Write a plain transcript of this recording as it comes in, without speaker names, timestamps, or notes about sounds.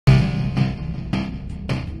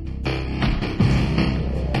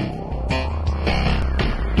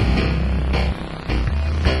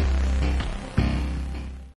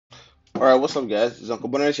Alright, what's up guys? It's Uncle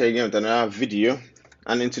Bonnet here again with another video.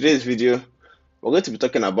 And in today's video, we're going to be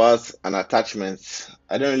talking about an attachment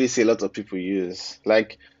I don't really see a lot of people use.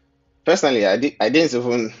 Like, personally, I didn't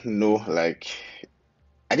even know, I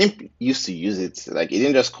didn't used to use it. Like, it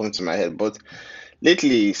didn't just come to my head. But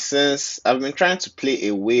lately, since I've been trying to play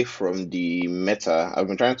away from the meta, I've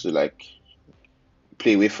been trying to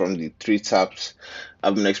play away from the three taps.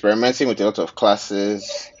 I've been experimenting with a lot of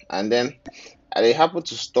classes, and then I happened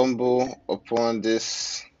to stumble upon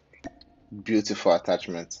this beautiful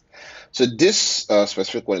attachment. So this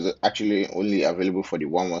specific one is actually only available for the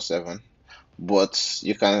 117, but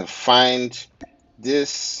you can find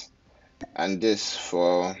this and this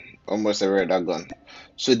for almost every other gun.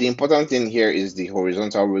 So the important thing here is the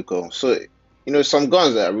horizontal recoil. So some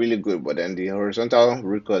guns are really good, but then the horizontal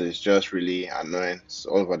recoil is just really annoying. It's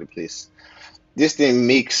all over the place. This thing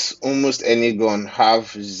makes almost any gun have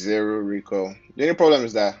zero recoil. The only problem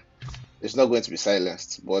is that it's not going to be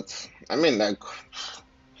silenced, but I mean,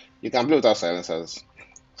 you can play without silencers.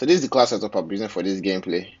 So this is the class setup I'm using for this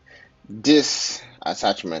gameplay. This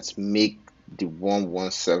attachment make the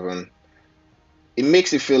 117. It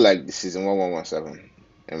makes it feel like this is a 1117,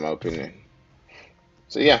 in my opinion.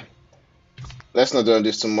 So yeah, let's not do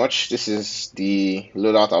this too much. This is the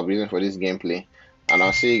loadout I'll be using for this gameplay, and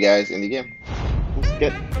I'll see you guys in the game. Let's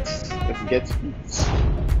get it.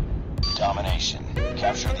 Domination.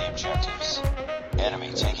 Capture the objectives.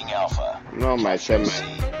 Enemy taking Alpha. No, my chairman.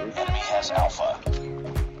 Enemy has Alpha.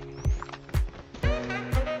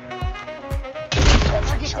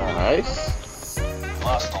 Capture Charlie. Nice.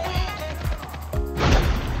 Lost the lead.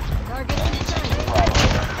 Target Enemy taking Bravo.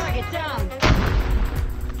 Target down.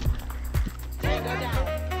 Tango down.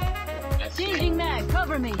 Changing mag,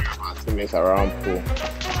 cover me. My teammates around pool.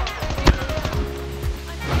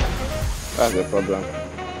 That's the problem.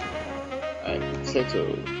 I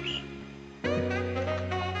settled.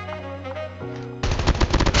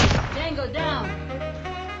 Tango down.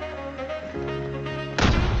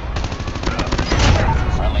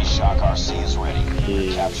 Friendly Shock RC is ready.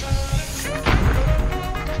 Yeah. Capture the lead.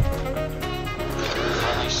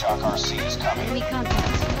 Friendly Shock RC is coming. Enemy contact.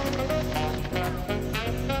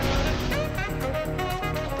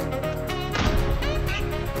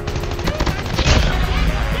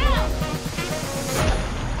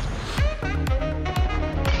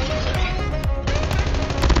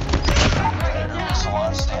 Missile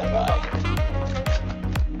on standby.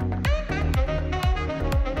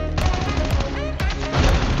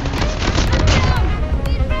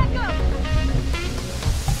 Need backup.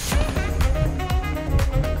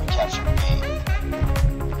 Capture B.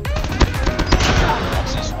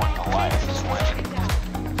 XS1 Goliath is ready.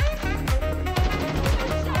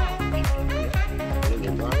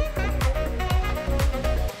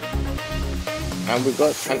 And we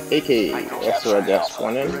got an AK. That's where that's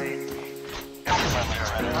one in. Friendly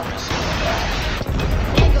Predator missile inbound.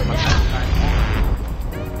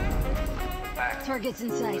 Targets in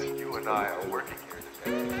sight. You and I are working here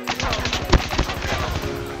today.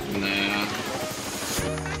 Nah.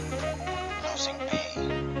 Losing B.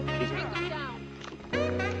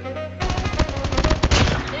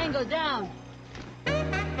 Tango down.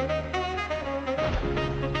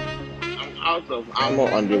 I'm out of ammo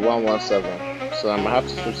on the 117, so I'm gonna have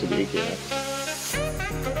to switch to the AK next.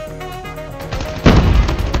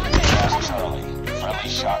 Lost Charlie. Friendly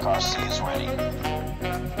Shock RC is ready.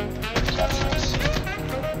 Capturing C.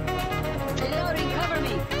 Reloading, cover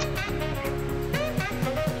me.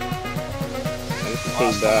 Let's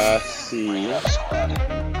take that C. Rehab squad.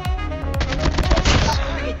 Capture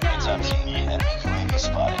C. Heads up team. Enemy UAV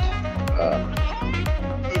spotted.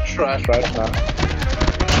 Trash right now.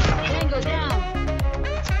 Tango down.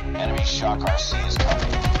 Enemy Shock RC is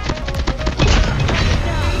coming.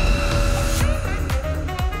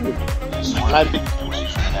 Use Might work. be Ready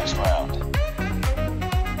for the next round.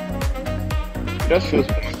 just feels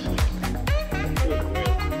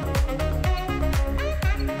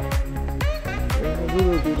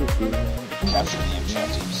Capture the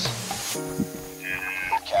objectives.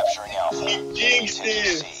 Capturing Alpha. Jinxed Taking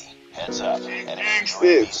it. C. Heads up. Enemy Jinxed UAV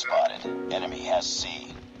it. spotted. Enemy has C.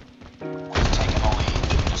 We've taken the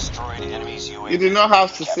lead. Destroyed enemy's UAV. You did not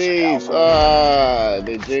have to Captured say it. Alpha.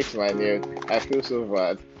 They jinxed my name. I feel so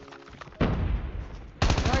bad.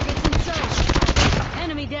 Targets in sight.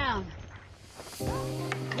 Enemy down.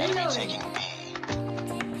 Enemy taking B.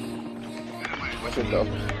 What's it though?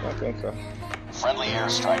 I think so. Friendly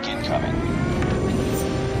airstrike incoming.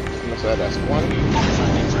 Must have that's one. Friendly Predator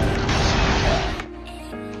missile inbound.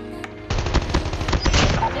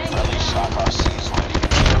 Friendly Shock RC is ready.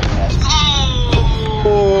 Enemy has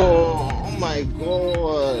Oh my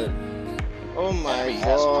god.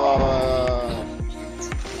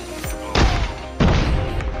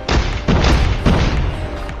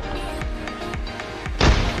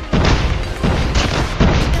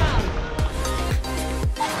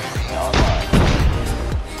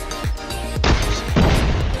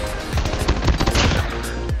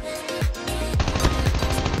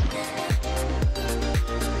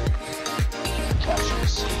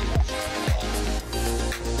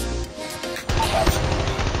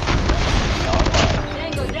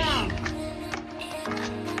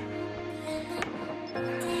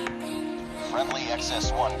 Friendly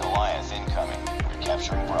XS-1 Goliath incoming. We're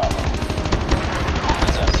capturing Bravo.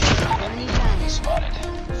 Heads up, enemy UAV spotted.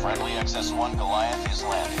 Friendly XS-1 Goliath is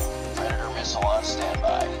landing. Predator missile on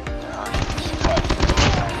standby. They're hurting. Keep fighting.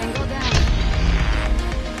 Tango down.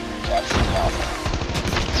 Capturing Alpha.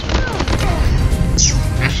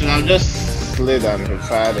 Actually, I'll just slay down and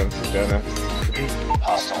fire them, to be honest.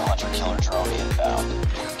 Hostile hunter-killer drone inbound.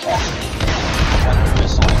 Captured. Predator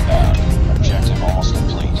missile inbound. Objective almost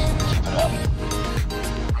complete. Keep it up.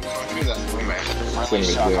 Friendly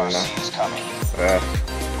Same shock with RC now. is coming. Yeah.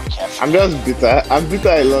 We captured. I'm just bitter. I'm bitter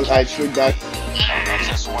I took that.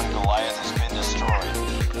 XS-1 Goliath has been destroyed.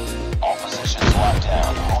 All positions locked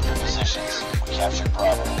down. Hold your positions. We captured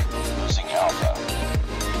Bravo. Losing Alpha.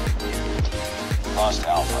 Lost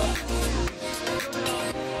Alpha.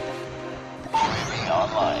 UAV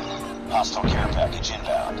online. Hostile care package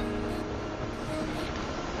inbound.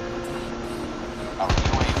 Our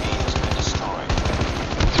UAV has been destroyed.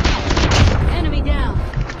 Enemy down.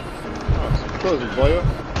 Close, boy.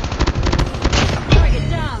 Target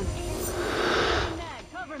down. Mag,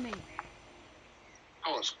 cover me. I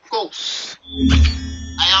was close.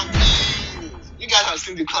 I am pained. You guys have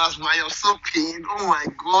seen the class, man. I'm so pained. Oh my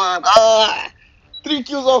god. Ah! 3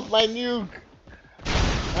 kills off my nuke.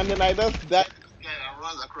 And then I just died. Yeah, I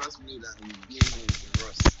runs across me that being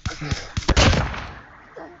Ross.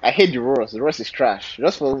 I hate the Ross. The Ross is trash.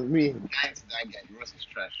 Just for me. Dying to that guy. The Ross is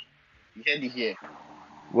trash. You heard it here.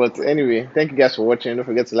 But anyway, thank you guys for watching. Don't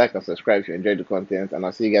forget to like and subscribe if you enjoyed the content. And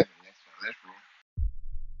I'll see you guys.